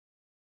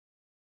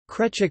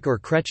Krechek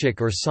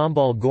or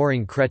sambal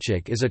goreng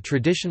Krechek is a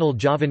traditional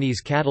Javanese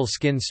cattle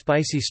skin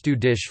spicy stew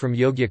dish from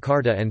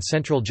Yogyakarta and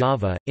Central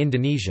Java,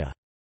 Indonesia.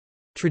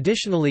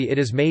 Traditionally it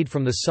is made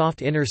from the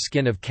soft inner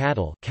skin of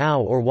cattle,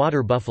 cow or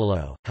water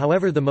buffalo,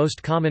 however the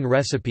most common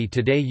recipe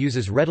today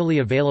uses readily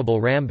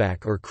available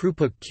rambak or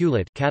krupuk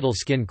kulit cattle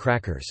skin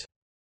crackers.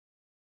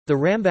 The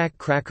rambak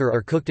cracker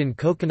are cooked in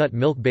coconut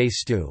milk-based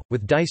stew,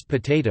 with diced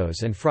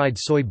potatoes and fried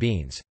soy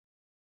beans.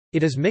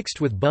 It is mixed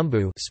with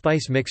bumbu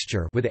spice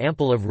mixture with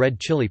ample of red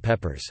chili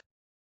peppers.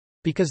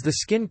 Because the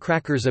skin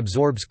crackers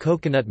absorbs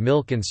coconut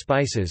milk and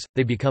spices,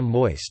 they become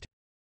moist.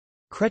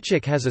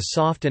 Krechek has a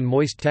soft and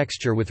moist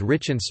texture with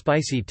rich and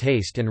spicy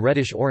taste and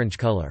reddish-orange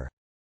color.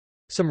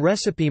 Some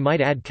recipe might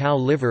add cow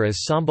liver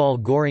as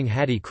sambal goreng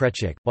hati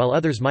Krechek, while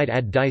others might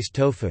add diced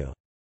tofu.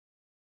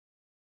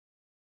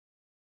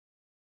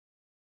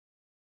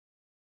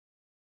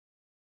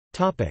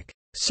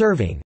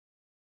 Serving.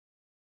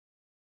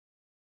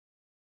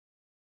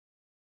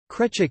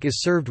 Krechek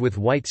is served with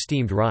white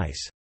steamed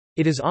rice.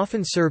 It is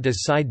often served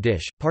as side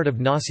dish, part of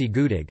nasi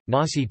gudeg,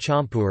 nasi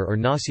campur or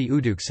nasi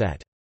uduk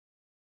set.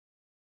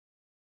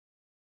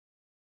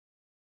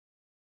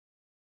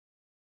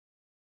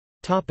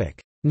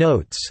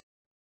 Notes.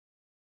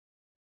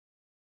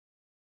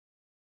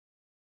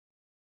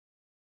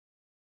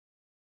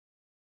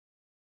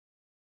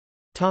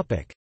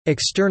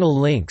 External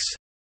links.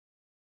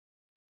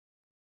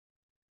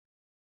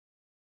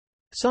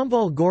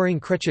 Sambal goreng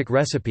Krechek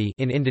recipe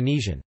in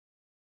Indonesian.